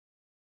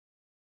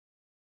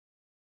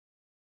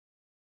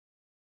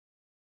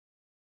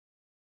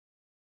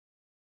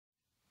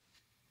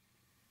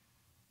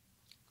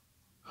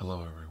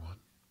Hello, everyone.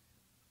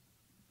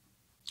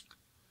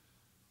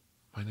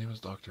 My name is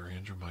Dr.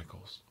 Andrew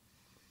Michaels,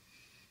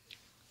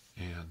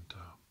 and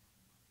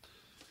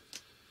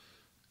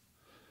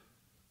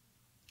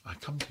I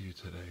come to you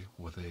today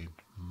with a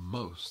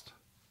most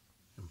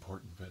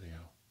important video.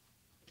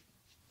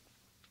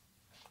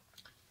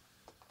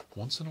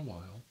 Once in a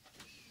while,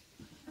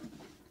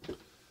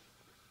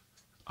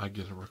 I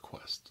get a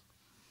request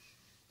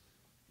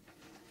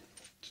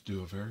to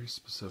do a very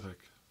specific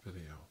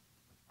video.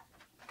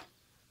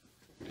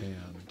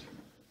 And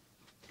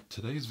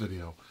today's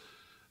video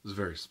is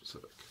very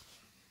specific.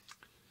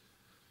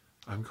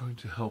 I'm going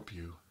to help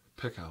you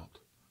pick out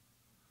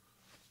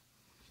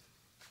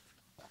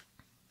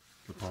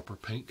the proper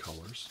paint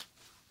colors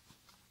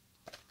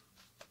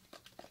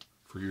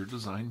for your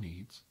design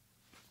needs.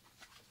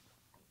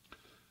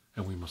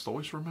 And we must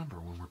always remember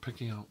when we're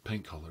picking out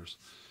paint colors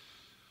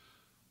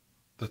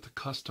that the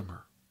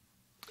customer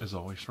is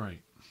always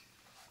right.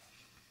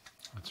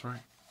 That's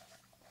right.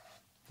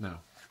 Now,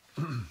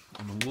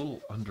 I'm a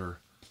little under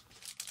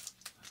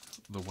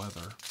the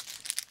weather.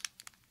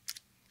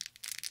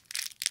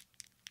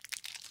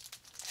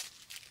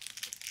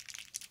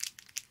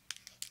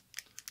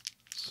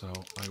 So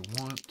I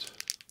want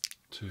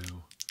to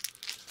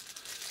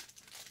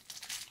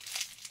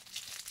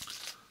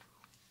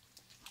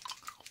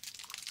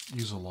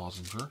use a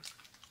lozenge, but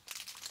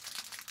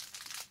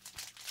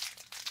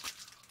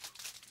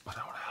I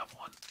don't have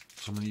one.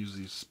 So I'm going to use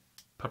these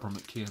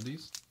peppermint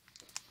candies,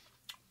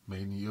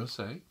 made in the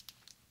USA.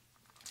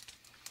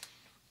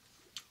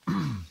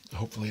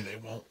 Hopefully they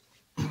won't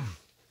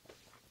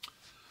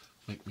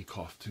make me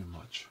cough too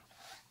much.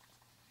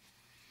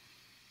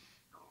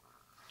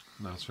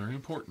 Now it's very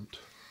important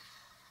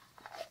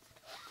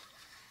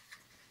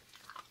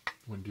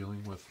when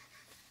dealing with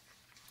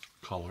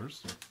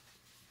colors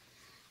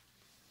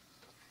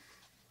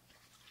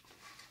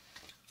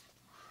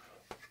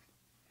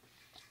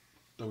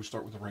that we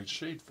start with the right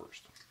shade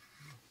first.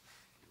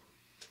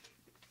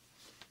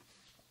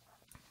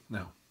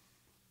 Now,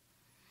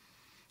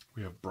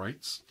 we have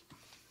brights.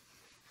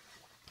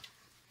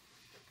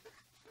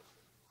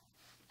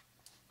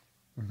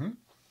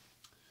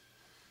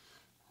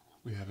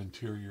 We have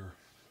interior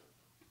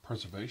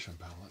preservation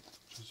palette,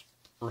 which is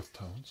earth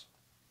tones,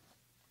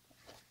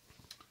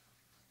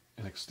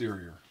 and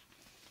exterior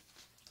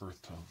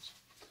earth tones.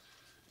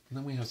 And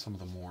then we have some of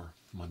the more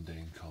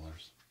mundane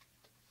colors,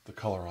 the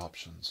color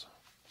options.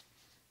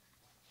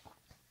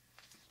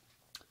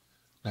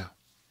 Now,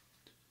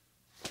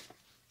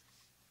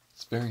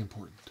 it's very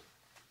important.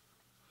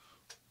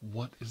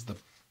 What is the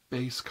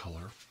base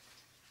color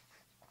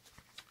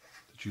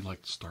that you'd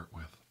like to start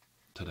with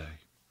today?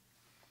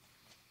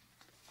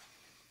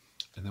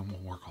 And then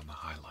we'll work on the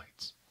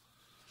highlights.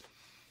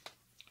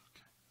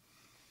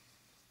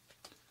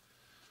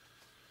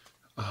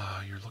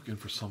 Okay. You're looking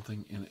for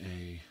something in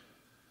a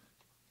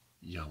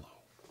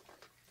yellow.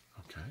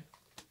 Okay.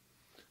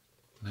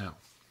 Now,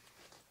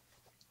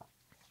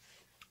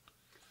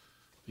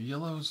 the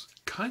yellows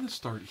kind of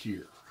start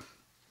here.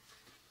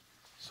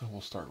 So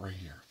we'll start right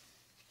here.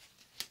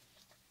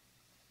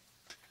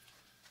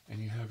 And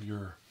you have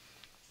your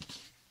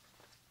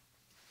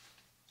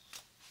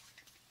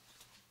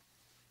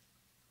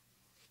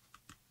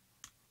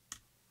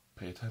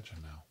pay attention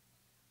now.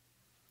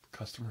 The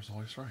customer's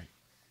always right.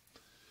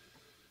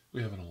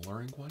 We have an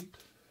alluring white,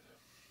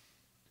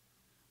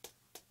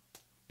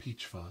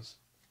 peach fuzz,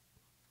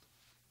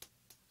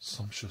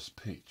 sumptuous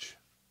peach,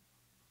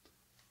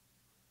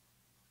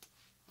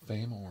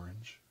 fame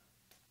orange,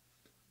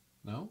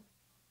 no?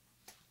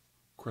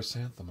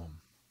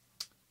 Chrysanthemum.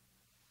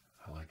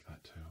 I like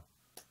that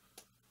too.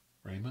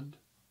 Raymond,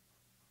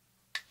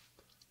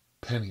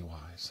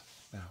 Pennywise.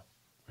 Now,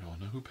 we all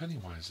know who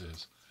Pennywise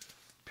is.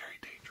 Very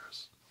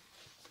dangerous.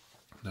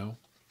 No?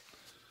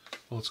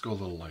 Well, let's go a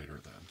little lighter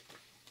then.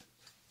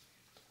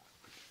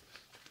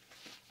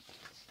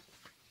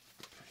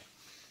 Okay.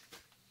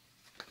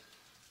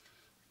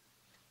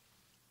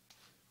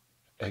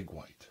 Egg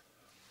white.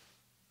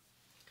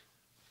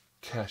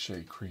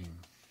 Cachet cream.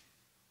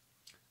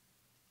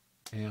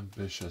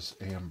 Ambitious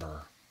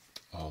amber.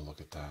 Oh,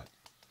 look at that.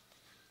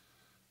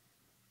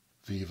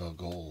 Viva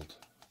gold.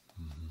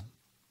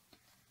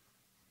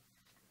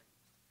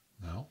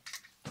 No?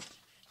 A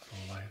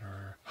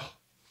lighter.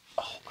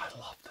 Oh, I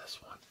love this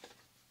one.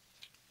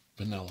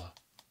 Vanilla.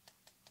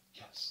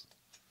 Yes.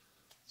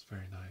 It's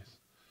very nice.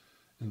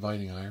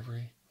 Inviting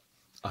ivory.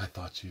 I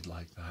thought you'd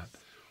like that.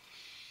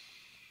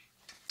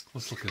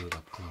 Let's look at it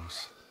up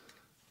close.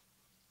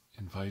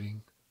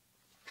 Inviting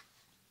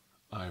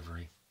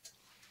ivory.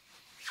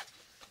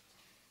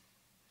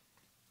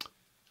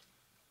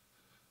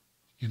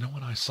 You know,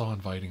 when I saw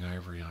Inviting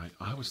Ivory,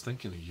 I was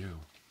thinking of you.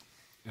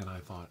 And I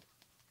thought,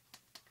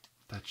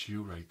 that's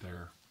you right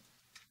there.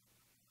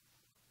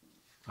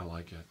 I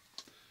like it.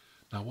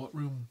 Now, what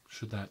room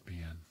should that be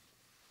in?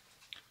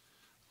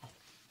 Oh,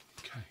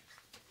 okay.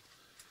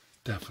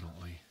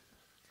 Definitely.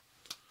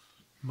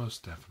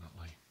 Most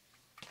definitely.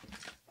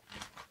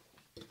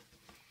 I'm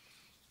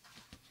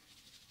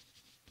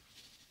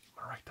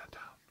going to write that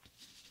down.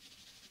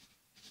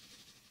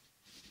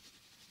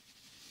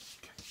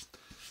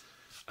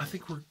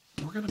 think we're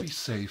going to be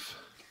safe.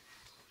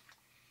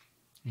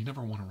 You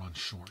never want to run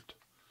short.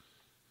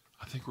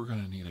 I think we're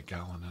going to need 1.5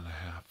 gallons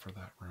for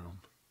that room.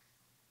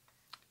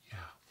 Yeah.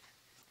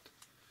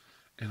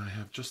 And I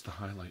have just the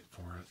highlight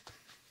for it.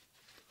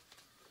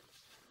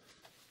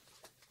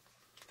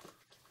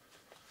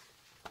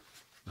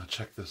 Now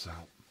check this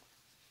out.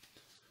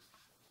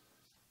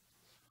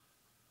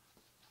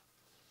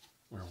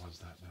 Where was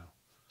that now?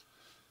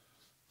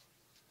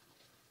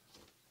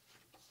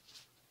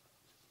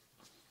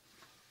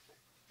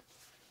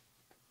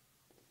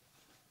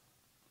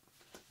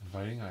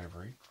 Inviting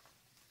Ivory.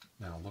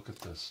 Now look at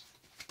this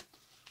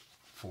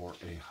for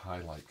a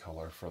highlight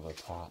color for the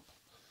top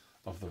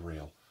of the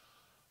reel.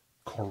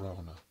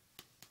 Corona.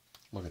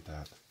 Look at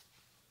that.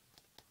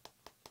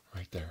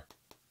 Right there.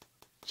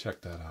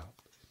 Check that out.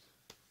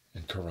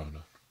 And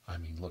Corona. I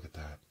mean, look at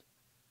that.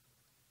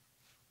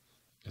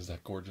 Is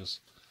that gorgeous?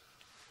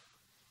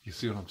 You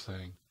see what I'm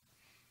saying?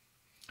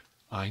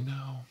 I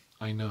know.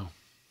 I know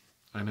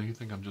you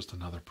think I'm just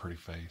another pretty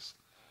face.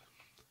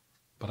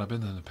 But I've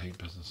been in the paint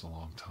business a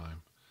long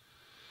time.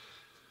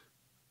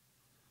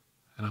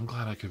 And I'm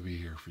glad I could be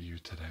here for you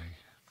today.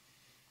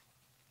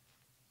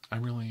 I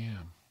really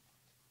am.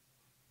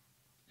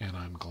 And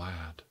I'm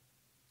glad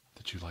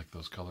that you like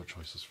those color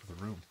choices for the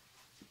room.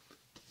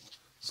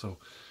 So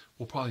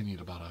we'll probably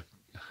need about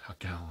a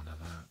gallon of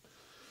that.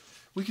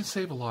 We can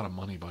save a lot of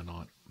money by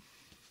not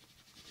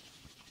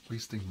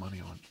wasting money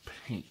on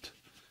paint.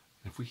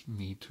 If we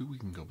need to, we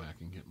can go back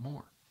and get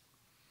more.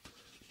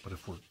 But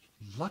if we're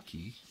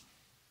lucky,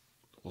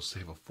 we'll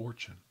save a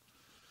fortune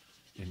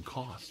in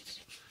costs.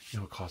 You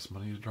know, it costs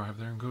money to drive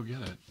there and go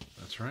get it.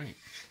 That's right.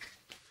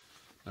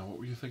 Now, what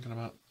were you thinking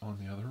about on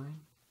the other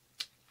room?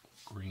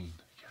 Green,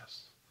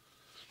 yes.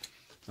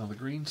 Now, the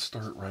greens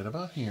start right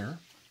about here.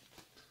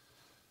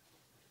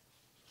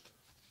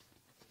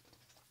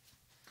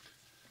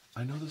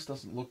 I know this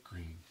doesn't look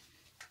green,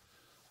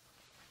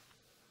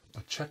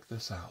 but check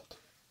this out.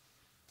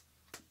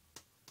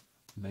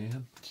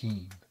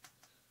 Nankeen.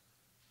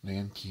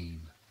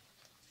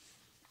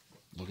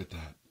 Look at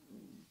that.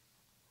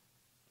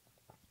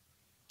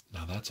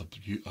 Now that's a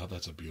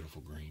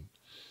beautiful green.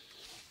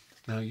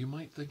 Now you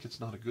might think it's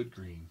not a good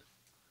green,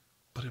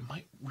 but it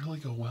might really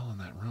go well in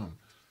that room.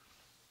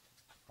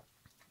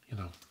 You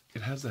know,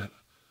 it has that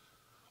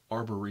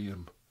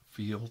arboretum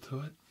feel to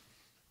it,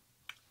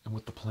 and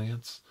with the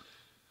plants,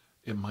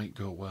 it might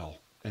go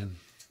well. And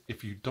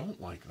if you don't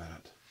like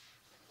that,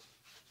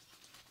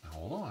 now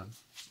hold on,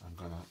 I'm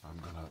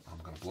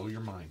gonna blow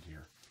your mind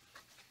here.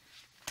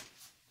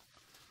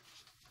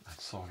 I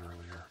saw it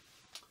earlier.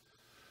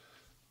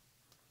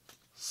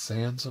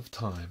 Sands of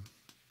Time,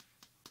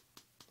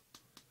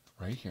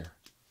 right here,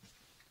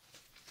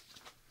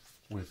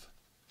 with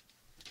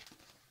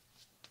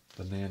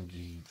the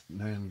Nankeen.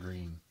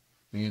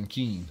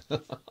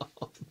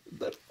 Isn't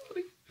that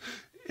funny?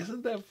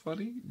 Isn't that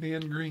funny?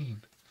 Nan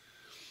Green.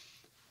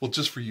 Well,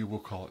 just for you, we'll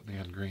call it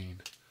Nan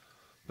Green.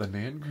 The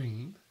Nan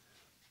Green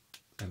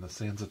and the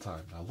Sands of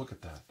Time. Now look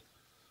at that.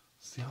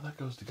 See how that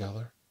goes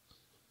together?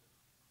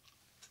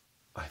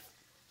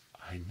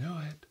 I knew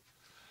it.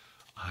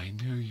 I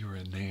knew you were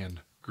a Nan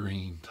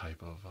Green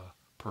type of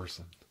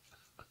person.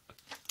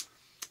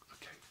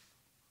 Okay.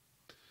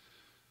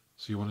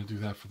 So you want to do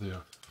that for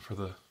the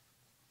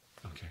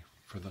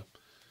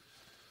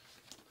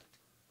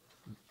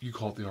you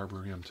call it the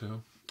arboretum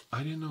too?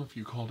 I didn't know if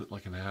you called it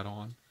like an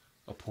add-on,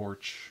 a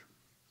porch,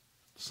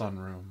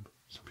 sunroom.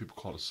 Some people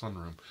call it a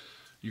sunroom.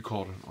 You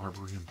called it an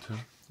arboretum too?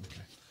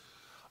 Okay.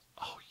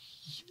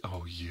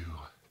 Oh, you.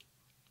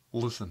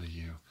 Listen to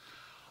you.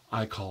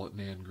 I call it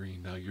Nan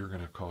Green. Now you're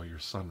going to call your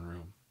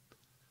sunroom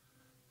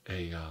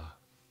a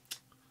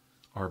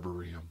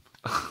arboretum.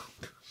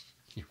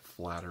 You're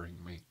flattering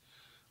me.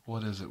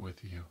 What is it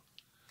with you?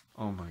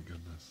 Oh my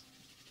goodness.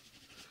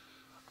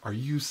 Are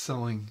you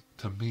selling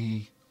to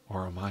me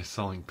or am I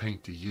selling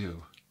paint to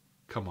you?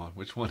 Come on,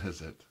 which one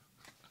is it?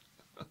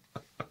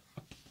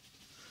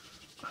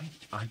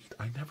 I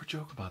never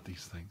joke about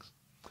these things.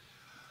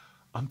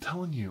 I'm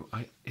telling you,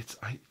 I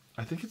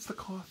think it's the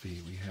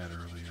coffee we had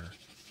earlier.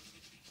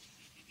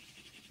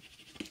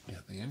 Yeah,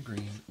 the Nan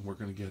Green. We're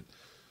gonna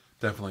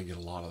definitely get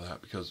a lot of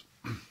that because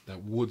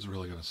that wood's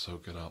really gonna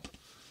soak it up.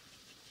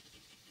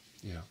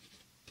 Yeah,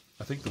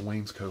 I think the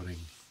wainscoting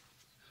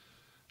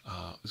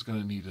is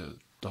gonna need a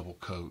double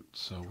coat,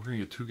 so we're gonna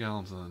get 2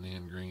 gallons of the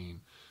Nan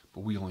Green,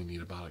 but we only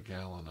need about 1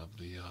 gallon of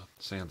the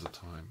Sands of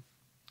Time.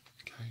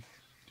 Okay,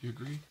 do you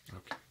agree?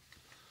 Okay,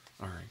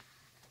 all right,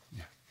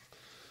 yeah,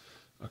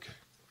 okay.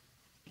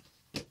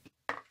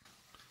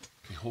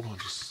 Okay, hold on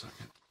just a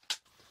second.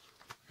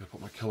 Gotta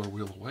put my killer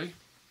wheel away.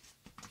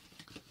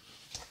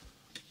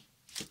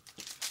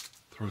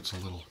 Throat's a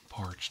little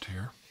parched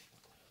here.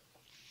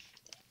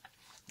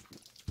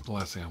 The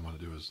last thing I want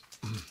to do is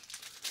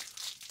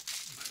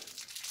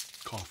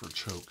cough or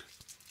choke.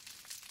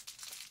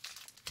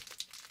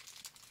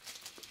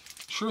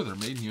 Sure, they're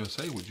made in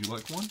USA. Would you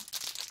like one?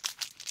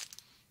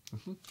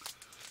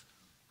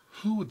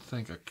 Who would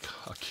think a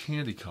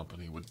candy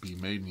company would be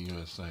made in the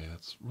USA?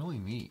 That's really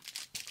neat.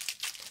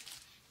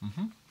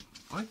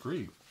 I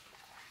agree.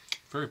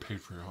 Very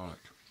patriotic.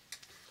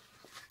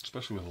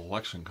 Especially with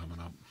election coming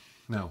up.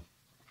 Now,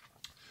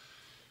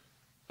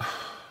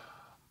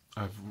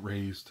 I've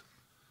raised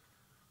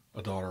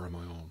a daughter of my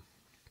own.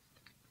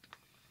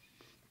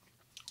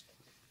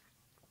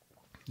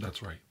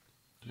 That's right.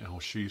 You know,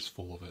 she's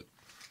full of it.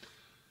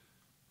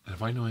 And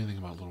if I know anything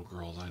about little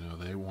girls, I know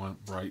they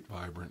want bright,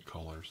 vibrant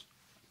colors.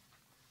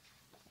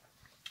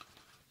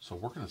 So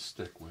we're going to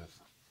stick with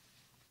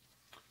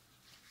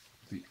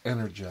the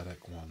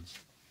energetic ones,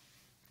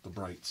 the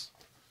brights.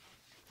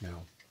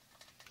 Now,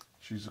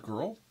 she's a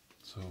girl,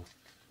 so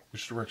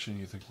which direction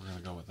do you think we're going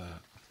to go with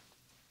that?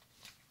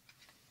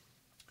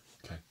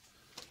 Okay,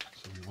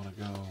 so we want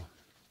to go,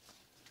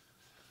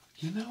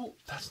 you know,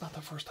 that's not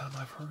the first time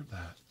I've heard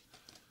that.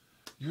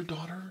 Your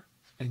daughter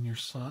and your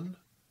son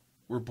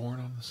were born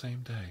on the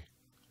same day.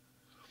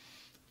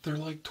 They're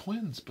like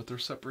twins, but they're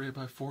separated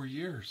by 4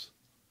 years.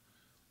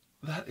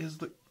 That is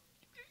the...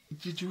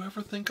 Did you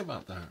ever think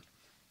about that?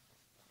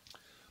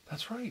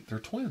 That's right, they're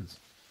twins.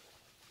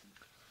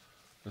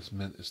 This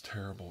mint is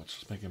terrible. It's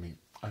just making me...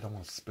 I don't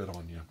want to spit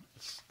on you.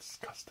 It's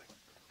disgusting.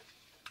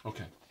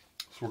 Okay,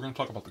 so we're going to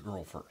talk about the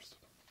girl first.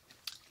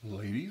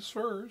 Ladies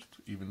first,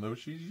 even though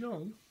she's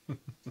young.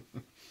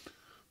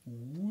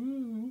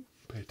 Woo!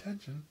 Pay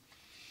attention.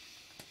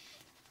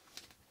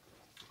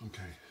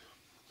 Okay.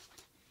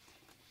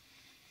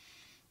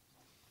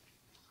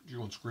 Do you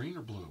want green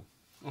or blue?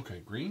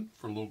 Okay, green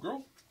for a little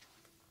girl.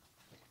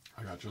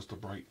 I got just a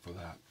bright for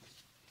that.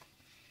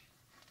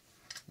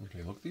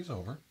 Okay, look these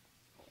over,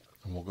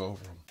 and we'll go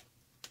over them.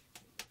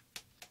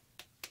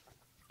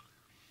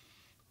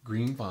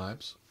 Green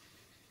vibes,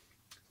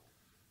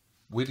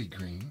 witty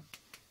green,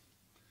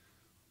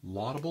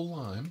 laudable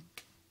lime,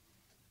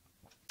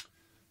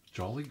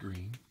 jolly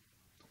green,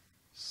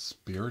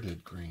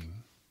 spirited green,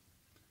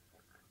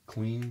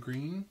 clean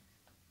green,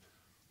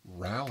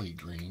 rally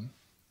green,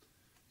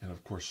 and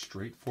of course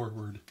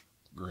straightforward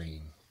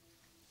green.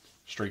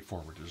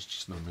 Straightforward, there's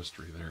just no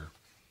mystery there.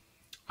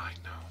 I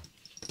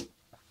know.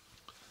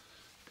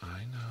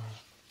 I know.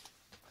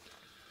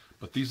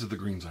 But these are the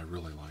greens I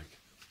really like.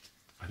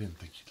 I didn't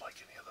think you'd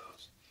like any of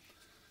those.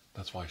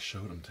 That's why I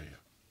showed them to you.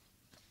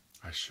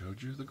 I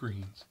showed you the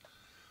greens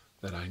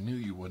that I knew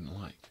you wouldn't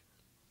like.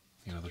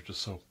 You know, they're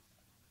just so,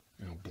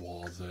 you know,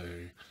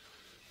 blasé.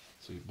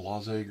 See,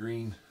 blasé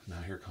green.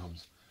 Now here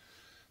comes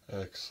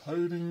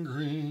exciting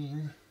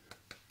green.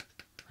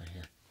 Right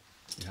here.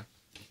 Yeah,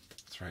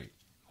 that's right.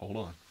 Hold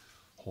on.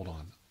 Hold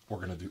on. We're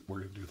gonna do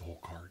the whole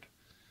card.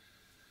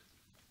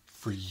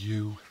 For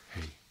you,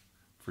 hey,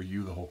 for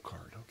you the whole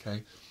card,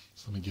 okay?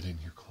 So let me get in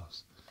here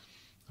close.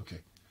 Okay.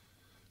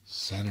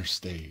 Center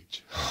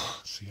stage.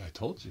 See, I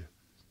told you.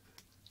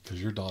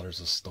 Because your daughter's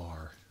a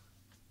star.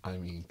 I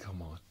mean,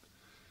 come on.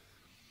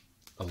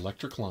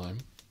 Electric lime.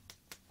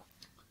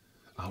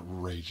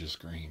 Outrageous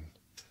green.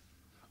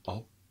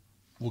 Oh,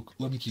 well,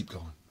 let me keep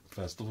going.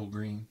 Festival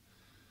green.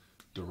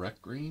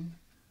 Direct green.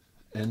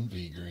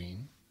 Envy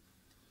green.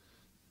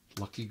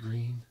 Lucky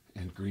green.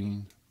 And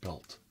green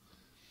belt.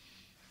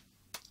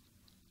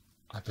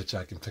 I bet you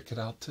I can pick it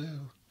out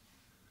too.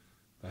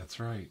 That's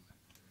right.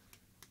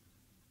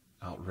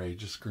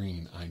 Outrageous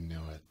green. I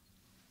knew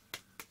it.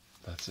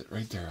 That's it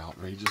right there.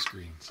 Outrageous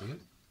green. See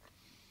it?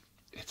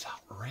 It's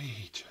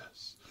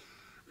outrageous.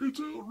 It's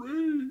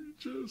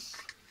outrageous.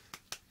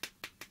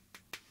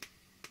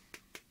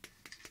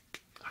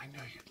 I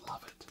knew you'd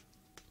love it.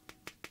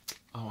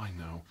 Oh, I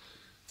know.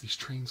 These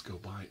trains go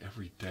by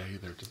every day.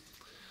 They're just...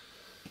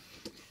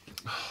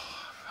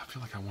 I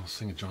feel like I want to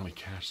sing a Johnny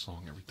Cash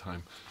song every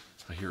time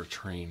I hear a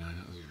train.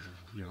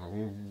 You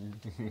know,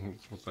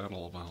 what's that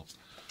all about?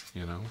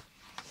 You know?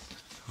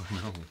 I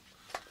know.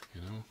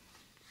 You know?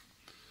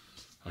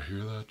 I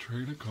hear that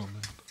train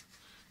a-coming.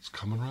 It's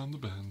coming around the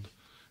bend.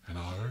 And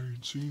I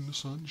ain't seen the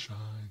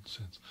sunshine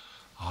since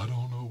I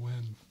don't know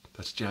when.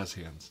 That's Jazz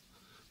Hands.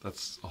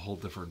 That's a whole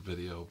different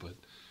video, but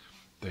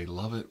they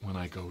love it when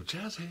I go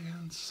Jazz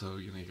Hands. So,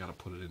 you know, you got to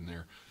put it in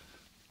there.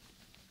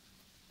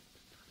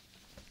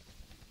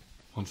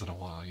 Once in a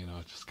while, you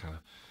know, just kind of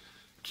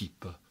keep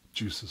the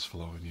juices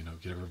flowing, you know,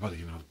 get everybody,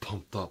 you know,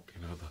 pumped up,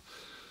 you know, the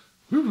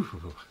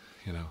woo,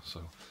 you know,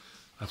 so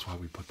that's why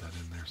we put that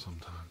in there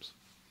sometimes.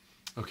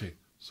 Okay,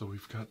 so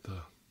we've got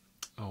the,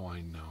 oh,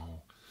 I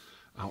know,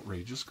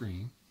 outrageous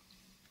green.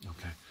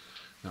 Okay,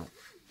 now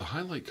the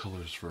highlight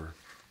colors for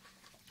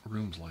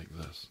rooms like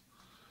this,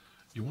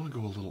 you want to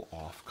go a little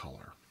off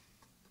color.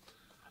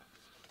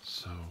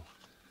 So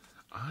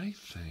I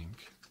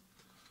think,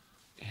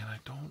 and I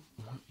don't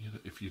want you to,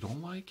 if you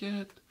don't like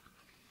it,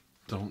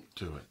 don't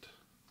do it.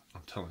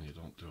 I'm telling you,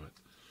 don't do it.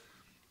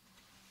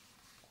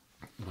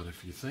 But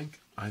if you think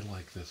I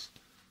like this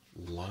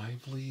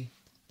lively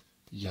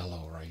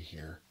yellow right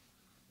here,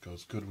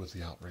 goes good with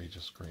the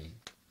outrageous green.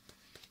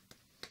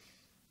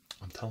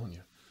 I'm telling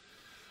you.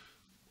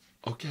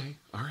 Okay,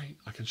 all right,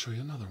 I can show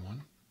you another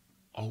one.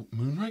 Oh,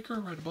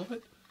 Moonraker right above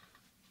it.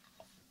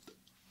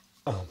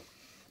 Oh,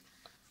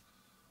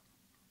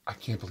 I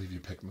can't believe you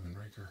picked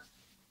Moonraker.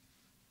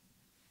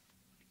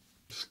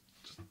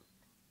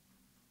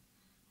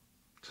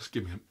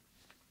 Just give me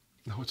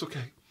a... No, it's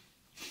okay.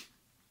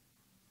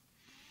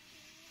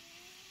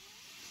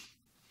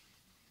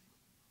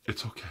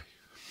 It's okay.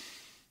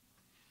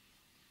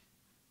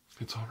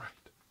 It's all right.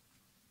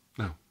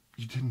 No,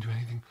 you didn't do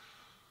anything.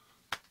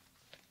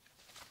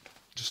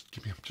 Just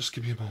give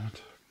me a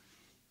moment.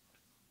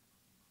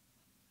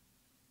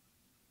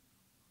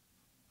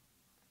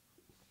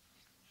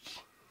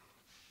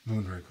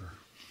 Moonraker.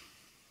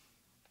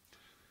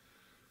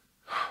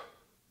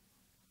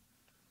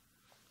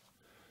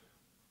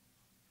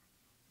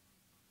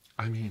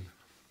 I mean,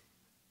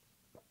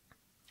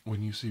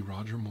 when you see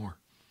Roger Moore,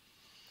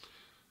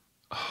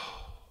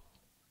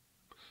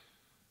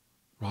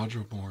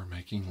 Roger Moore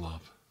making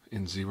love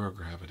in zero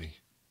gravity,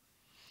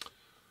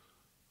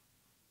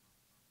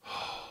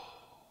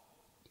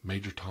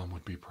 Major Tom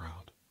would be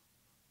proud.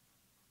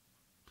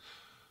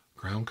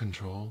 Ground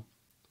control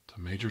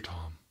to Major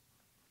Tom.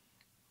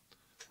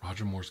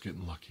 Roger Moore's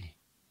getting lucky.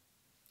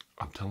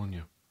 I'm telling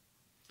you.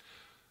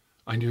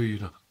 I knew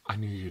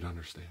you'd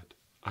understand.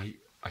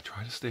 I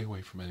try to stay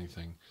away from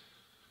anything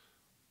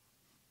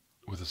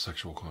with a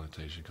sexual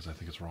connotation because I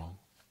think it's wrong.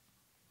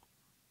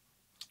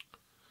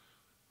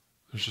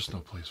 There's just no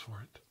place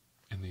for it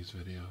in these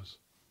videos.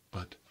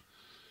 But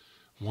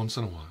once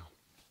in a while,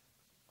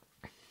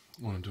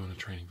 when I'm doing a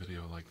training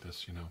video like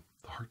this, you know,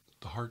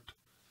 the heart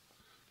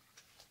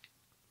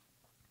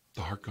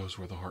goes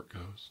where the heart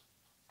goes.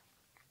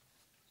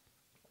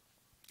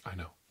 I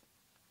know.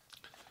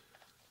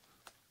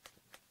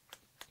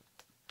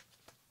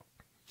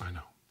 I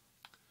know.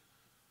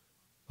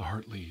 The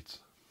heart leads,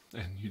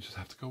 and you just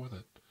have to go with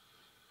it.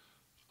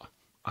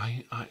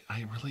 I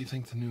really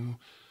think the new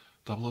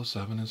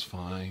 007 is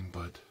fine,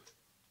 but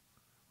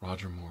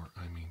Roger Moore,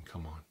 I mean,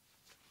 come on.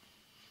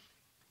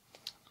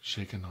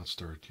 Shaken, not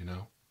stirred, you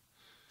know?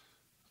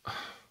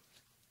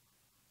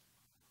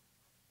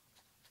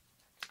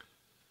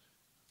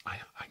 I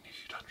knew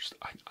you'd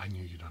understand. I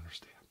knew you'd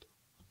understand.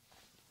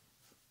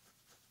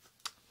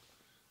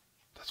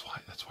 That's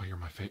why you're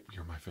my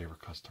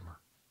favorite customer.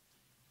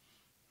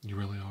 You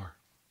really are.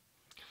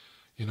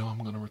 You know, I'm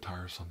going to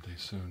retire someday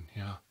soon.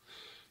 Yeah,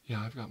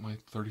 I've got my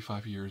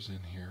 35 years in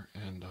here,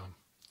 and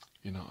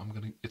you know,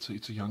 it's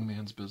a young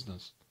man's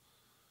business.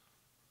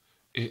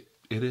 It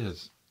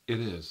is.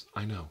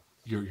 I know.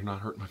 You're not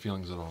hurting my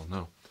feelings at all.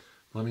 No.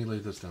 Let me lay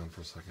this down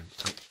for a second.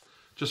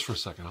 Just for a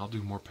second. I'll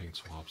do more paint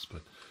swabs,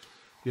 but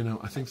you know,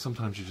 I think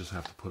sometimes you just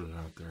have to put it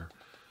out there.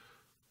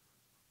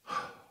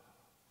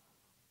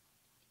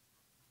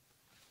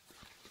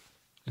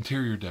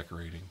 Interior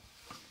decorating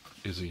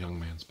is a young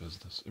man's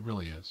business. It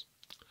really is.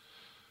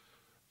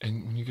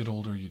 And when you get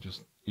older, you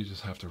just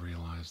have to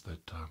realize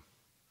that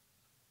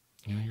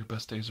you know, your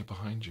best days are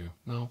behind you.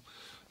 No,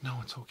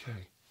 it's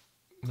okay.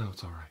 No,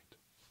 it's all right.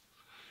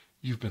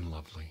 You've been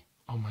lovely.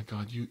 Oh my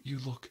God, you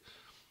look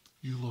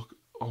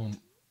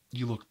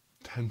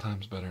 10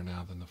 times better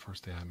now than the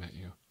first day I met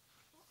you.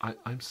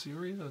 I'm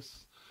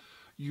serious.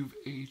 You've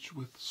aged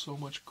with so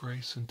much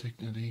grace and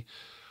dignity.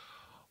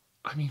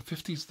 I mean,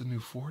 50's the new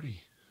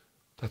 40.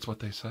 That's what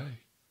they say.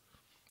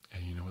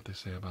 And you know what they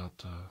say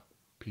about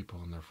people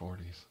in their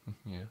 40s?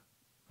 Yeah.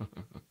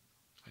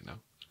 I know.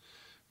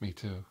 Me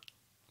too.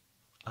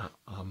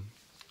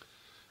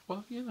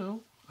 Well, you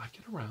know, I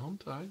get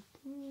around.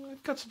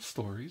 I've got some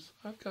stories.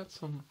 I've got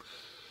some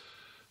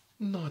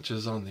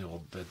notches on the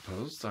old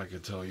bedpost. I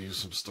could tell you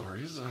some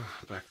stories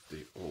back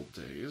the old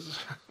days.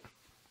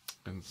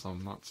 And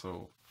some not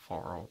so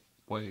far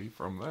away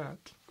from that.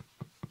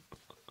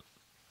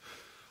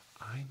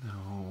 I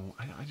know.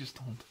 I just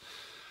don't.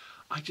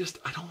 I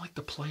don't like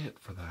to play it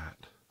for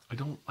that. I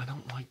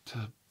don't like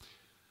to.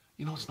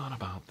 You know, it's not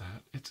about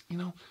that. It's, you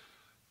know,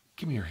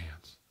 give me your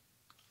hands.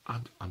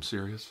 I'm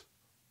serious.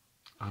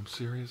 I'm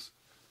serious.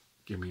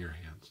 Give me your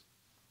hands.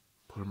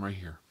 Put them right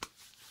here.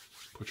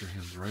 Put your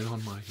hands right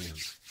on my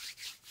hands.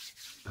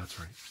 That's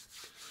right.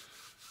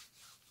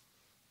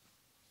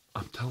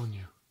 I'm telling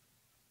you.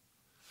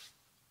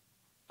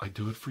 I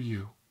do it for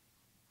you.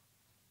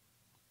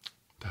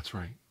 That's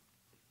right.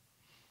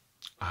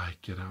 I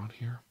get out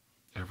here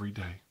every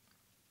day.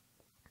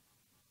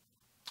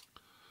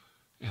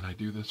 And I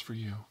do this for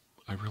you.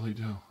 I really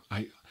do.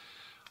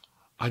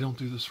 I don't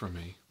do this for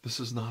me.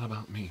 This is not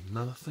about me.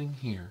 Nothing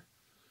here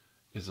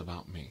is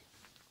about me.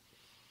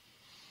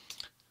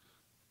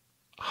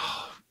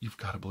 Oh, you've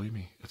got to believe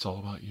me. It's all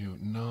about you.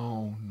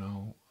 No.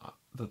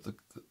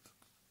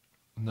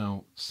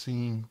 No.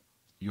 Seeing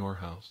your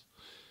house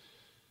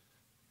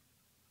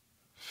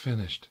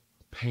finished,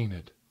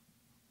 painted,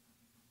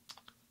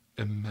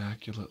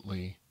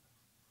 immaculately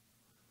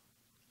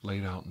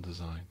laid out and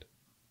designed.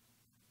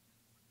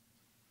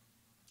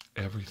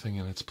 Everything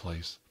in its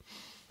place.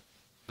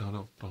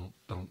 No,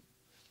 don't.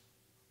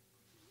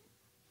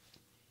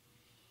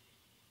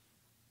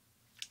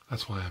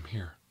 That's why I'm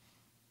here.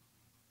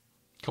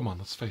 Come on,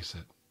 let's face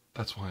it.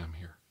 That's why I'm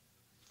here.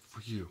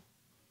 For you.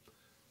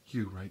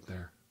 You right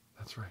there.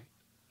 That's right.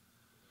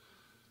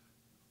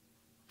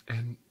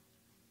 And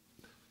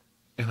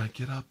I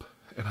get up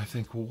and I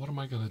think, well, what am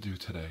I going to do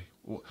today?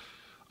 Well,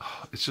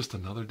 it's just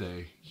another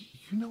day.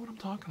 You know what I'm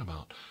talking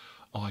about.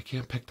 Oh, I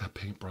can't pick that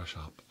paintbrush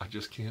up. I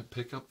just can't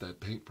pick up that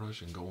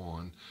paintbrush and go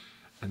on.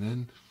 And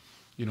then,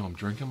 you know, I'm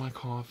drinking my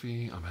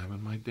coffee. I'm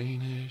having my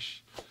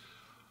Danish.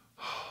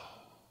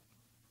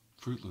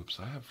 Fruit Loops.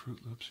 I have Fruit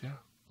Loops, yeah.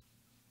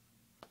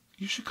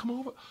 You should come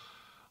over.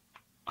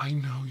 I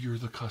know you're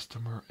the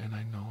customer, and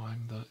I know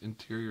I'm the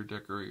interior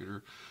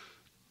decorator.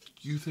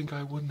 You think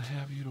I wouldn't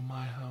have you to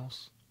my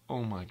house?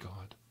 Oh my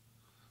God.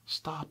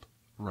 Stop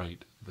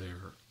right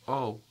there.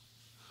 Oh.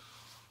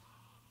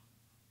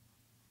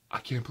 I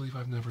can't believe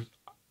I've never...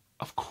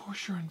 Of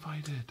course you're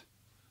invited.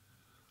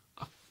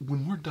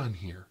 When we're done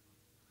here,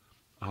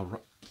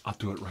 I'll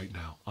do it right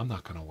now. I'm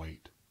not going to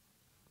wait.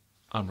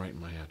 I'm writing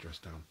my address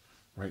down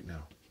right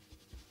now.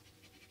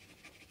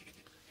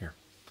 Here.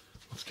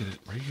 Let's get it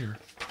right here.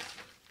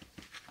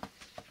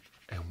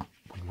 And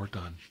when we're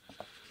done,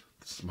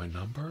 this is my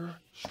number,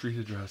 street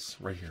address,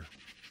 right here.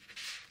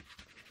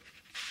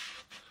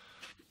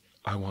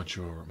 I want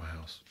you over at my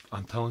house.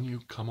 I'm telling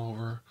you, come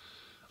over.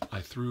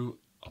 I threw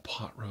a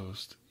pot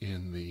roast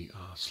in the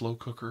slow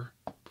cooker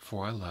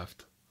before I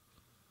left.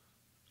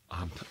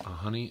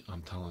 Honey,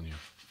 I'm telling you,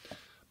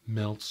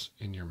 melts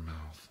in your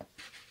mouth.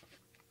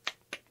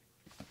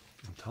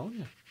 I'm telling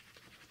you.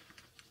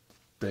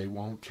 They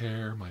won't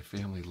care. My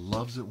family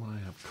loves it when I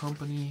have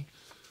company.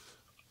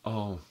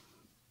 Oh,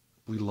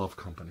 we love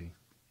company.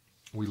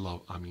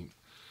 We'll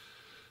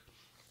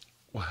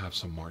have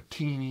some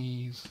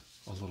martinis,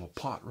 a little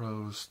pot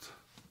roast,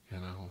 you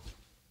know.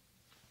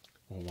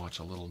 We'll watch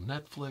a little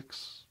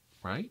Netflix,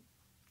 right?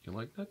 You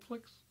like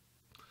Netflix?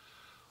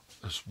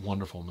 This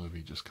wonderful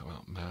movie just come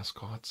out,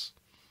 Mascots.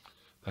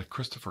 That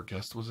Christopher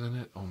Guest was in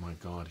it. Oh my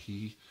God,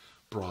 he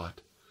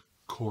brought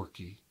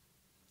Corky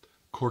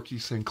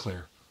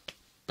Sinclair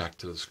back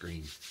to the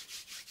screen.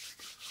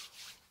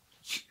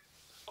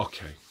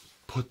 Okay,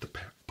 put the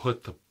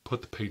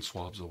paint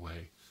swabs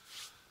away.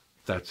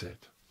 That's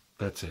it.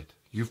 That's it.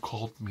 You've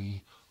called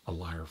me a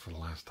liar for the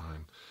last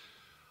time.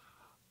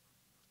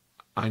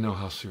 I know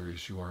how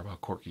serious you are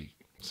about Corky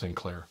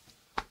Sinclair.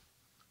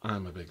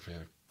 I'm a big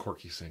fan of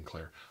Corky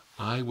Sinclair.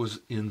 I was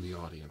in the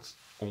audience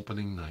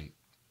opening night.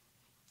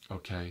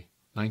 Okay,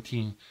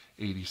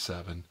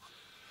 1987.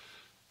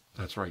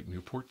 That's right,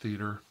 Newport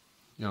Theater,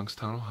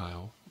 Youngstown,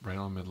 Ohio, right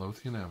on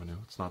Midlothian Avenue.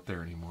 It's not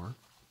there anymore.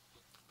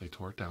 They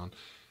tore it down.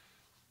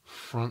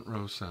 Front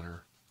row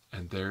center,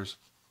 and there's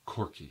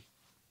Corky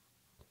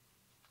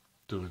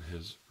doing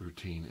his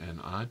routine, and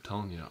I'm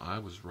telling you, I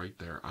was right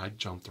there. I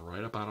jumped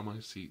right up out of my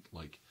seat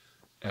like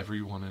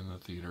everyone in the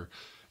theater,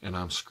 and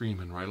I'm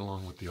screaming right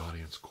along with the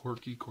audience,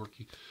 Corky,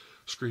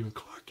 screaming,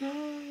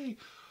 Corky,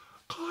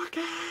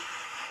 Corky.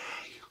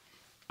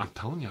 I'm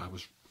telling you, I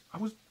was,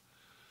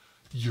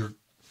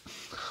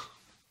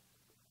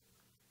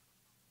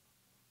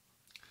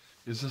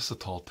 is this a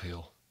tall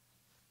tale?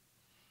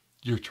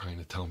 You're trying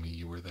to tell me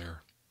you were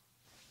there.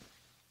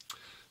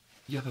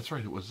 Yeah, that's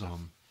right. It was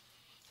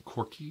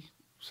Corky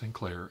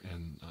Sinclair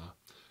and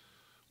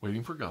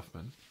Waiting for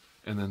Guffman.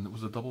 And then it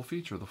was a double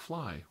feature, The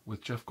Fly,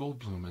 with Jeff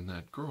Goldblum and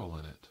that girl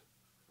in it.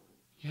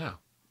 Yeah.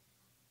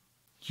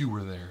 You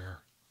were there.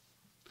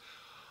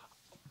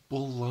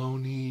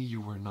 Baloney,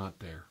 you were not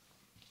there.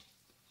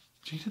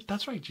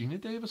 That's right, Gina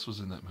Davis was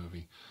in that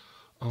movie.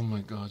 Oh my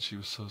God, she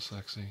was so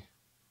sexy.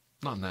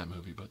 Not in that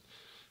movie, but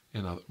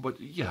but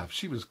yeah,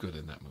 she was good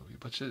in that movie.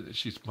 But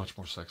she's much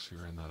more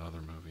sexier in that other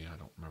movie. I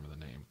don't remember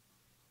the name.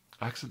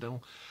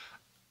 Accidental.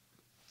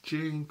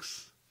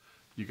 Jinx,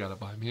 you gotta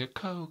buy me a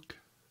Coke.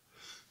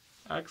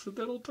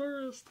 Accidental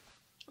Tourist.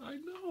 I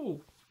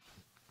know.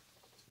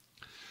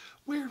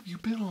 Where have you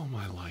been all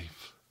my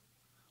life?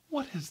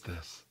 What is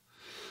this?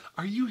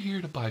 Are you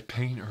here to buy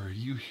paint, or are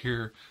you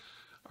here?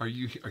 Are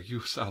you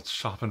out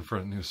shopping for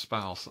a new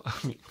spouse? I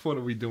mean, what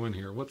are we doing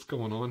here? What's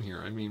going on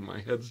here? I mean, my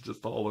head's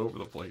just all over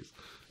the place.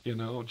 You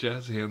know,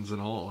 jazz hands and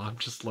all. I'm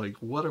just like,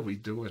 what are we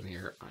doing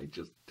here?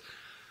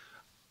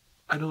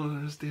 I don't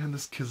understand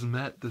this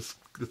kismet, this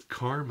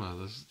karma,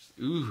 this,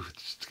 ooh,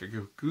 just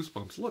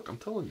goosebumps. Look, I'm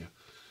telling you.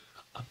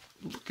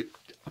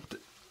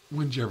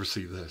 When did you ever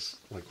see this?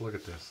 Like, look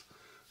at this.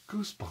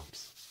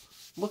 Goosebumps.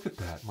 Look at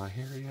that, my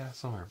hairy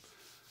ass arm.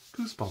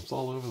 Goosebumps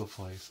all over the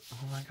place.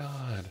 Oh my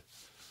God.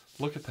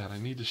 Look at that, I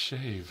need to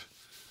shave.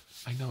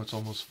 I know it's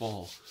almost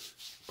fall,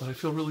 but I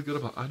feel really good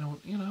about it. I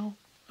don't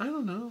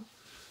know.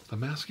 The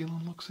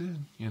masculine looks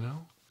in, you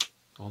know.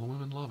 All the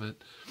women love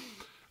it.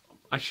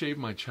 I shave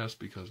my chest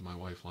because my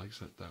wife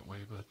likes it that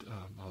way, but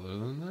other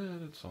than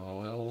that, it's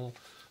all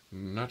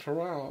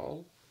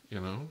natural, you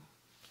know.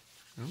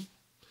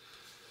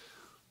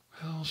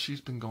 Well,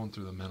 she's been going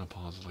through the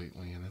menopause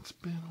lately, and it's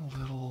been a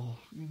little,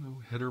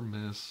 hit or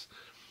miss.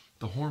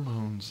 The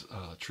hormones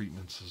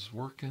treatments is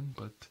working,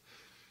 but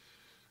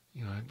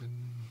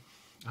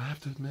I have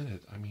to admit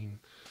it. I mean,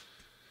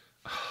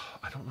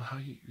 I don't know how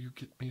you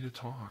get me to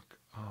talk.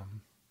 I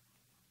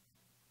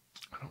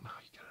don't know how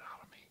you get it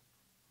out of me.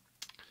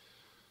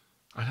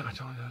 I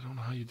don't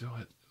know how you do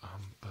it.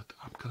 But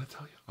I'm gonna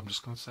tell you. I'm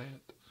just gonna say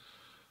it.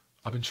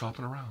 I've been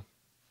shopping around.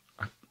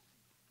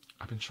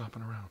 I've been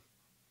shopping around.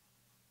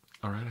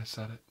 All right, I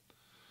said it.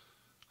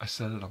 I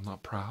said it, I'm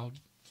not proud.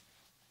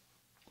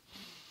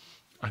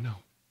 I know.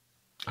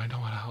 I know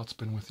how it's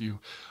been with you.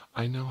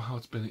 I know how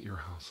it's been at your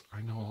house.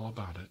 I know all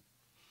about it.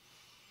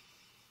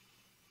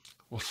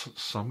 Well,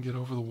 some get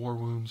over the war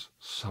wounds,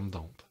 some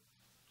don't.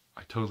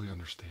 I totally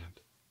understand.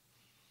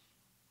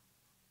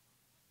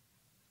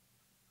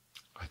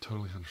 I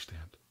totally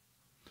understand.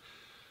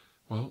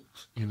 Well,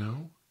 you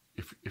know,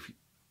 if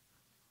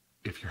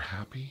you're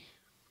happy,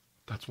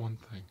 that's one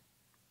thing.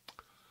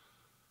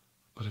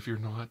 But if you're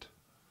not,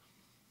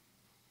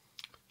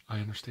 I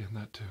understand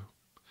that too.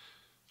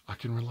 I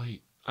can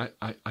relate. I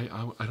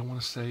don't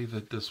want to say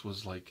that this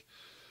was like,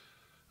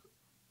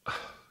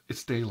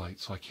 it's daylight,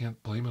 so I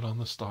can't blame it on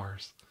the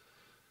stars.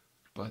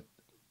 But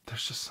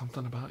there's just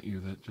something about you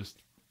that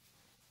just,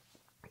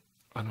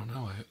 I don't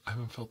know. I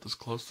haven't felt this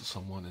close to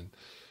someone in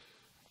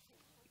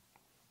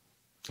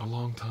a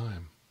long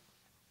time.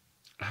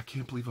 I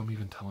can't believe I'm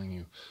even telling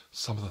you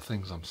some of the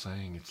things I'm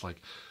saying. It's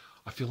like,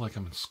 I feel like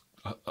I'm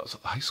in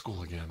high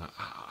school again.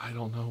 I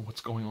don't know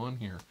what's going on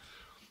here.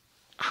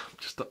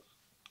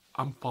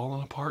 I'm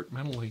falling apart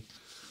mentally.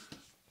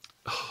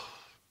 Oh,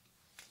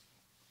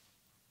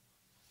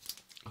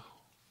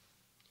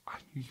 I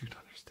knew you'd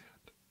understand.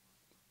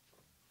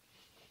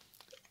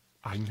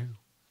 I knew.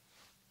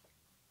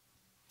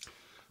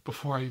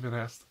 Before I even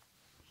asked,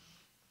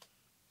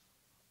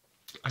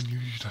 I knew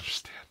you'd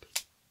understand.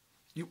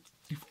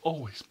 You've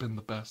always been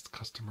the best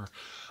customer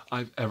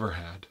I've ever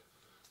had.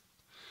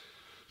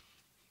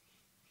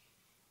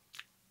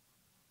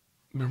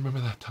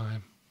 Remember that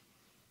time,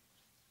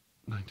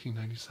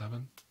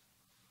 1997,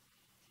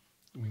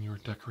 when you were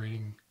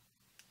decorating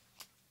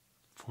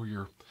for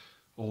your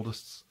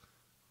oldest's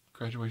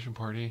graduation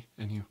party,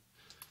 and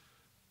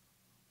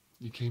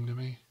you came to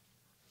me?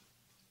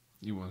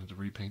 You wanted to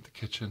repaint the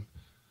kitchen.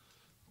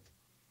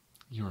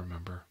 You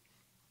remember.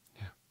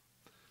 Yeah.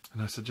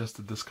 And I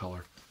suggested this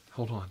color.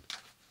 Hold on.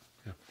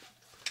 Yeah.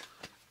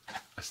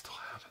 I still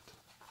have it.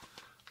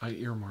 I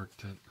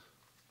earmarked it.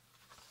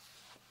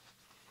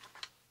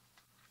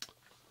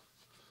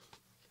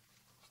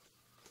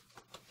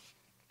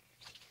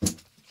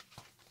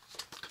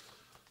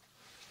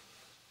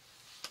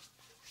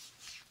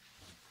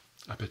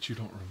 I bet you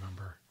don't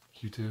remember.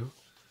 You do?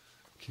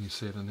 Can you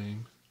say the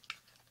name?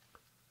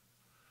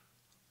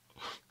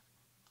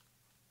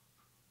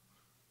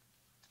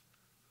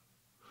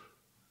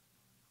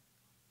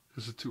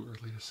 Is it too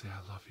early to say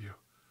I love you?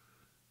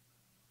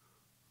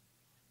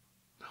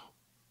 No.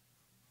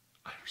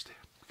 I understand,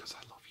 because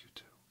I love you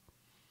too.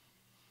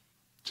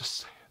 Just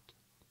say it.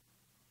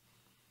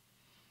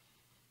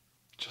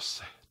 Just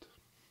say it.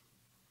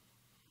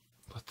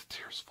 Let the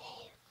tears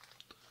fall.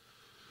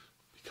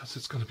 Because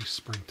it's going to be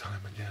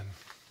springtime again.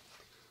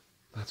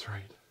 That's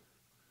right.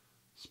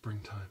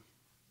 Springtime.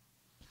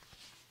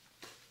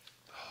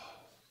 Oh,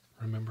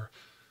 remember,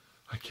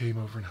 I came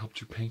over and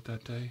helped you paint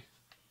that day?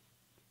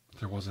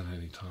 There wasn't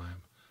any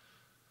time.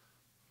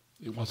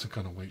 It wasn't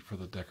going to wait for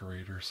the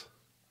decorators.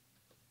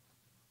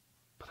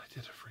 But I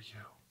did it for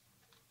you.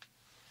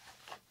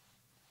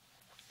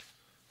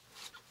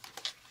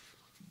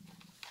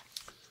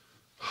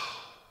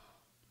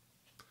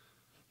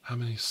 How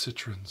many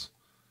citrons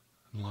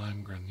and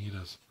lime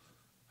granitas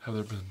have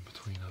there been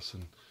between us,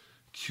 and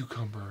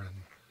cucumber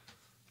and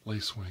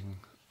lacewing?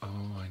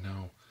 Oh, I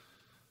know.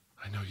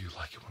 I know you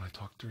like it when I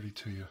talk dirty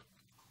to you.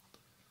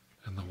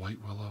 And the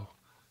white willow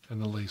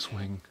and the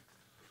lacewing.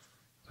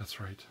 That's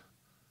right.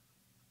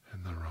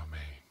 And the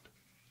romaine.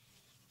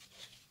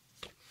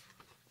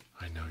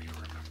 I know you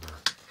remember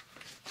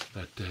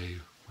that day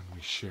when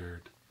we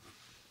shared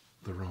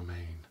the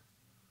romaine.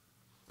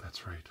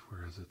 That's right.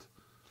 Where is it?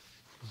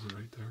 Is it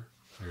right there?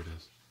 There it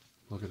is.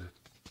 Look at it.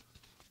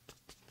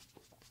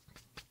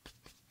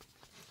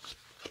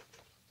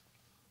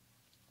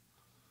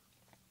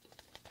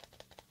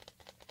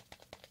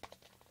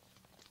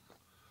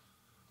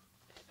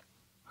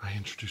 I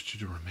introduced you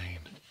to romaine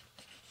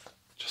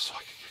just so I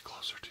could get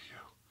closer to you.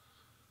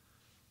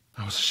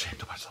 I was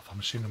ashamed of myself. I'm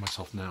ashamed of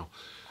myself now.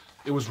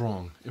 It was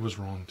wrong. It was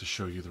wrong to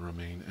show you the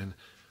romaine,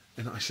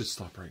 and I should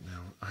stop right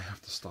now. I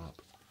have to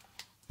stop.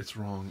 It's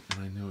wrong,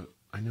 and I knew it.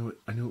 I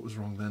knew it was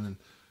wrong then,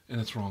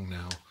 and it's wrong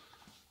now.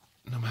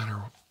 No matter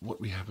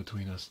what we have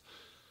between us,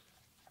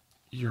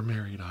 you're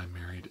married, I'm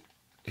married.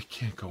 It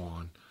can't go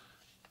on.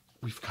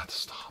 We've got to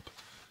stop.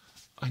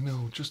 I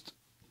know. Just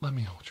let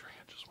me hold your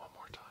hand just one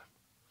more time.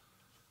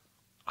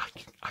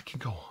 I can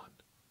go on.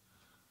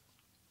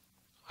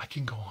 I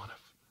can go on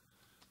if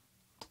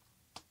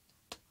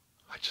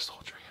I just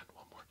hold your hand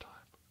one more time.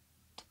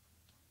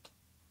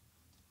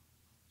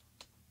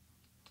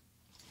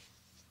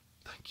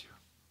 Thank you.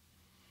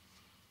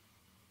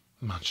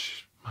 My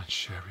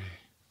chérie.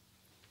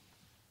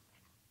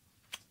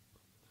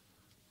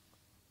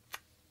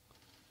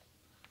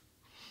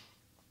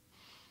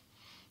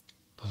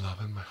 The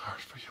love in my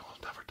heart for you will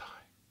never die.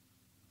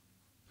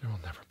 There will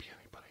never be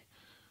anybody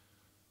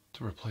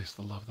to replace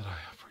the love that I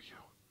have for you.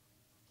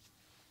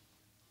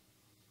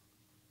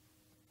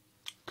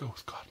 Go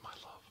with God, my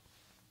love.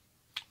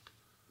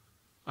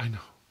 I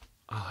know.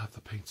 I'll have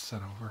the paint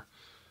sent over.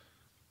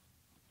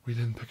 We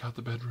didn't pick out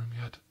the bedroom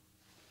yet.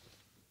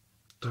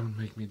 Don't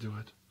make me do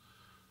it.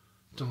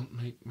 Don't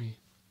make me.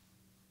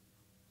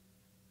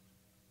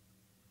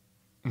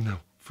 No,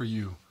 for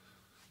you.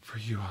 For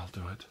you, I'll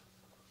do it.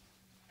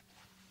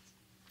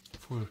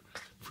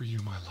 For you,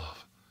 my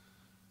love.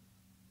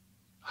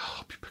 I'll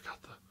help you pick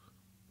out the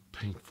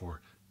paint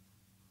for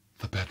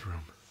the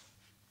bedroom.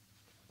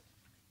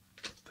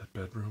 That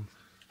bedroom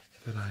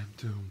that I am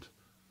doomed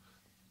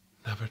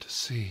never to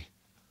see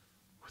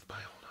with my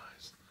own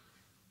eyes.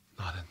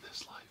 Not in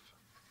this life.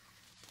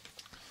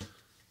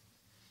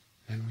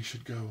 And we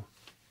should go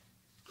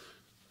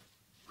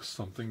with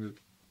something that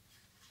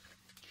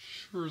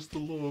shares the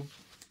love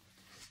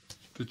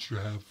that you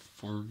have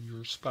for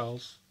your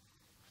spouse.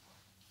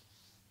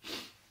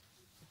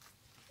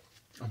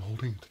 I'm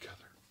holding it together.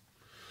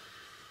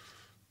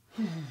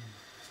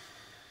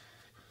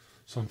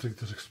 Something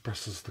that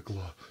expresses the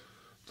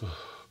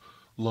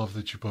love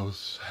that you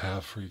both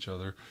have for each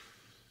other.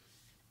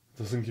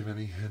 Doesn't give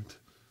any hint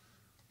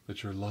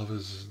that your love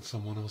is in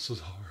someone else's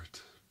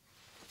heart.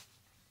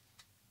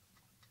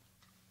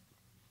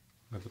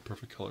 I have the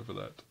perfect color for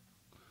that.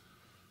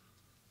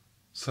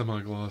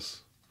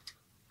 Semi-gloss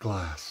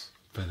glass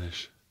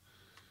finish.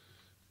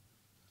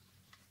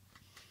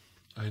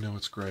 I know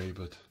it's gray,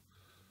 but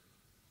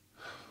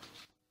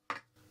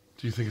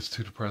do you think it's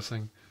too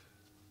depressing?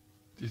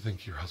 Do you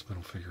think your husband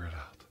will figure it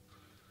out?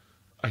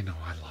 I know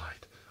I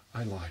lied.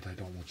 I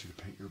don't want you to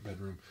paint your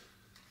bedroom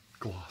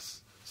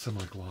gloss,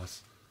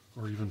 semi-gloss,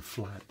 or even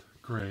flat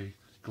gray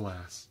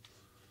glass.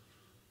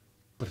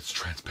 But it's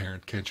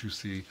transparent. Can't you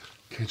see?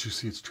 Can't you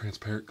see it's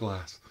transparent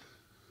glass?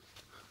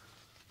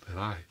 That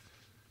I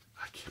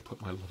can't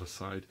put my love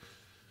aside.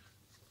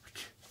 I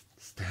can't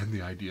stand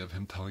the idea of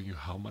him telling you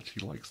how much he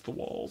likes the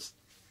walls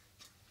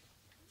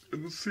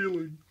and the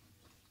ceiling.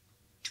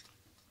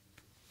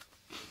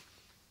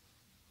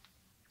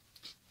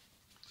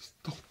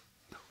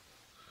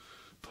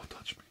 Don't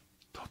touch me.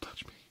 Don't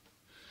touch me.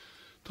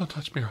 Don't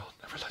touch me or I'll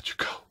never let you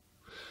go.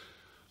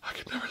 I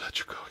can never let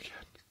you go again.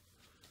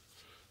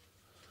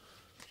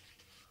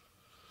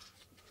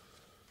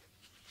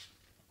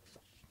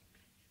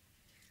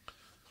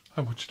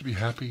 I want you to be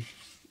happy.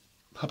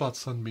 How about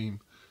sunbeam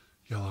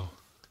yellow?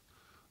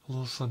 A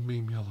little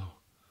sunbeam yellow.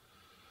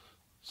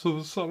 So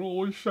the sun will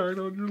always shine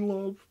on your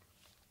love.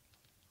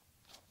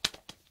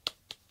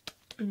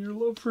 And your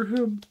love for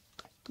him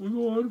will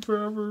go on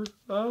forever.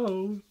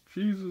 Oh,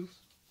 Jesus.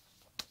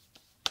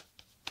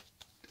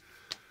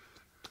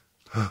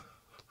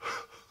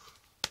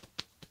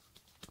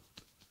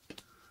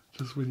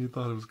 Just when you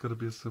thought it was going to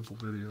be a simple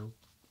video,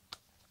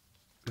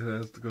 it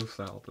has to go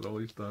south. It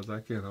always does. I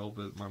can't help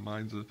it. My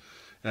mind's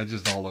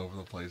just all over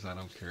the place. I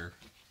don't care.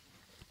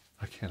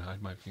 I can't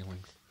hide my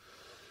feelings.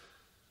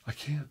 I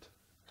can't.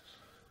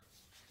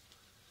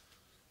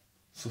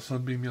 So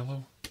sunbeam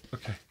yellow?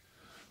 Okay.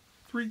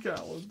 3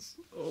 gallons.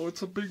 Oh,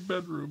 it's a big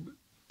bedroom.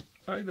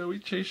 I know he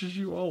chases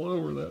you all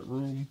over that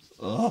room.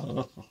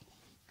 Oh,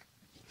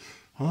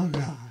 oh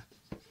God.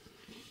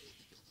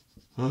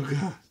 Oh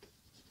God.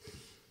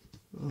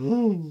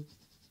 Oh.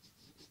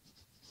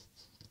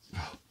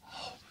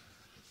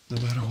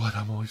 No matter what,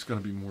 I'm always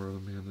going to be more of a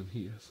man than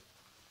he is.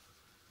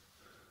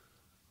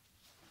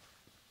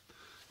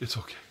 It's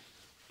okay.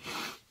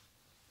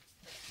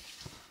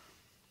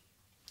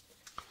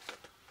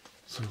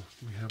 So,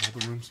 we have all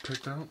the rooms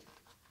picked out?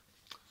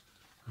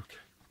 Okay.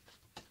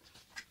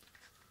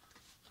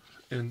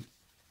 And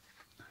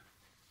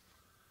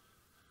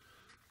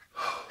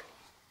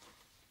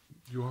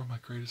you are my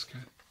greatest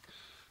cat.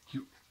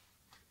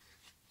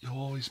 You'll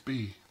always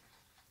be.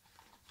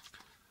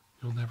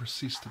 You'll never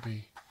cease to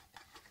be.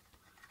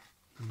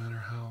 No matter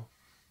how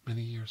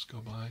many years go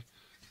by,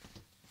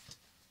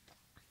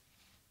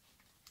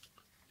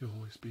 you'll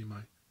always be my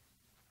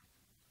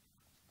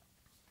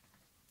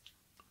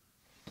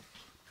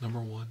number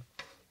one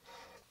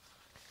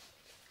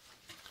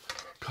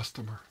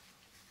customer.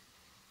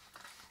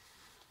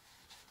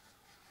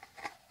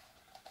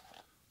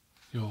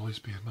 You'll always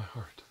be in my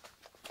heart.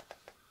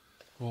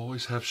 We'll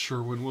always have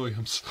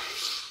Sherwin-Williams.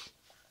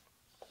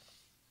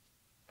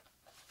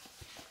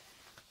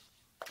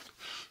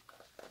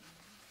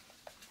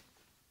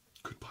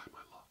 Goodbye, my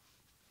love.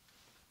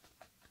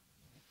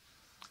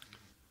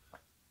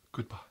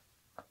 Goodbye.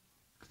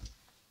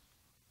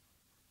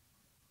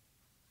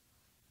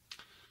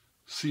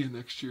 See you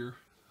next year.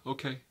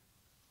 Okay.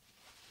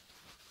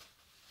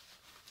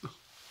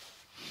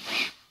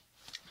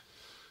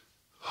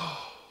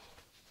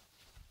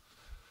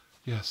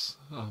 Yes,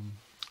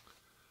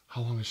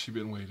 how long has she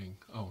been waiting?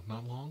 Oh,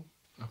 not long?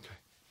 Okay.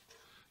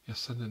 Yes,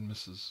 send in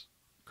Mrs.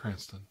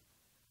 Cranston.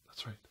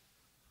 That's right.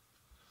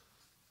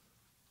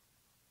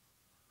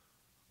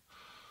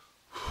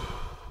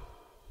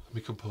 Let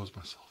me compose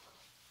myself.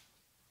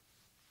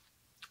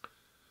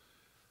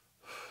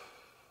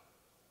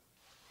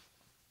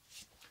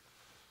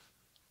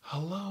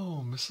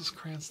 Hello, Mrs.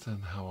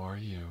 Cranston. How are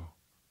you?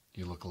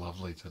 You look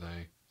lovely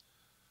today.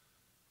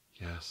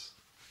 Yes.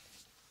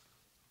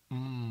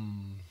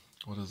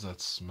 What does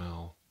that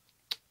smell?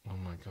 Oh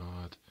my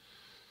God.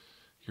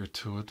 You're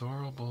too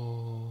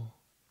adorable.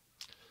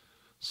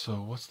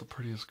 So, what's the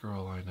prettiest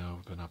girl I know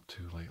been up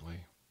to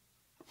lately?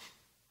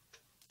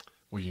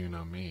 Well, you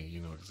know me.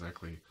 You know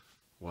exactly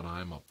what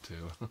I'm up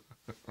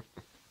to.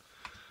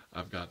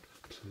 I've got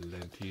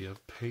plenty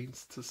of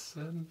paints to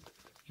send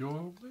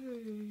your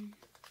way.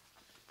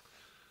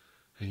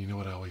 And you know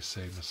what I always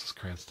say, Mrs.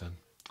 Cranston?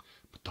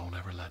 But don't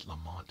ever let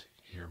Lamont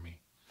hear me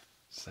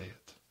say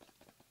it.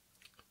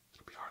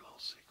 It'll be our little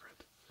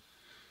secret.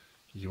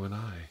 You and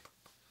I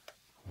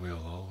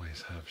will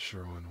always have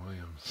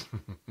Sherwin-Williams.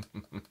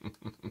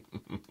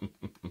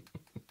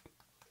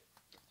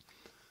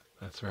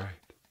 That's right.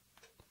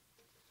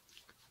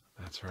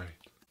 That's right.